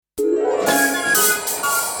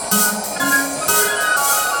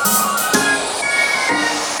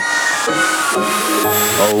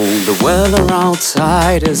The weather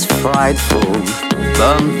outside is frightful,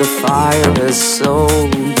 but the fire is so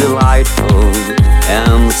delightful.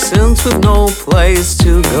 And since we've no place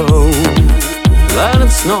to go, let it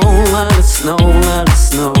snow, let it snow, let it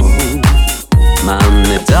snow. Man,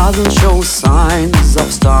 it doesn't show signs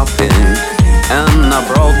of stopping, and I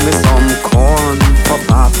brought me some corn for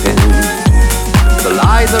popping. The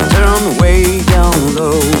lights are turned way down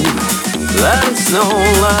low. Let it snow,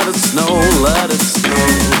 let it snow, let it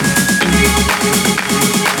snow.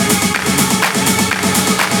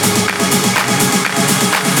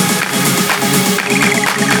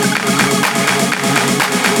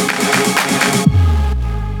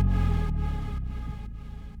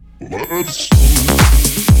 Let's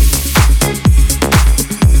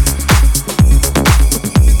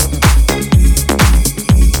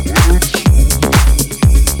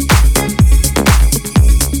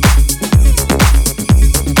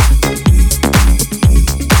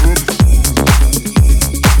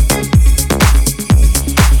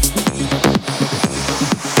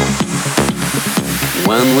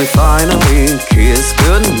When we finally kiss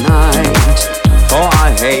goodnight, oh,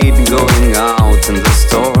 I hate going out in the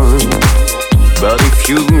storm. But if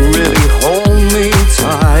you really hold me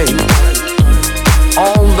tight,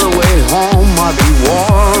 all the way home I'll be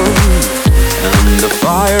warm. And the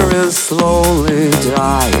fire is slowly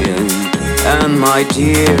dying, and my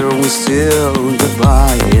dear, we're still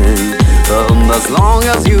goodbying. But as long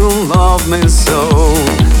as you love me so,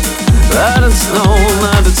 let it snow,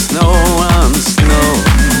 let it snow and snow.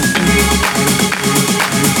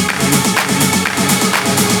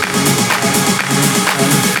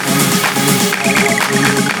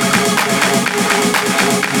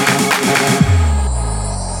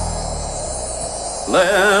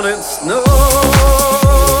 Let it snow.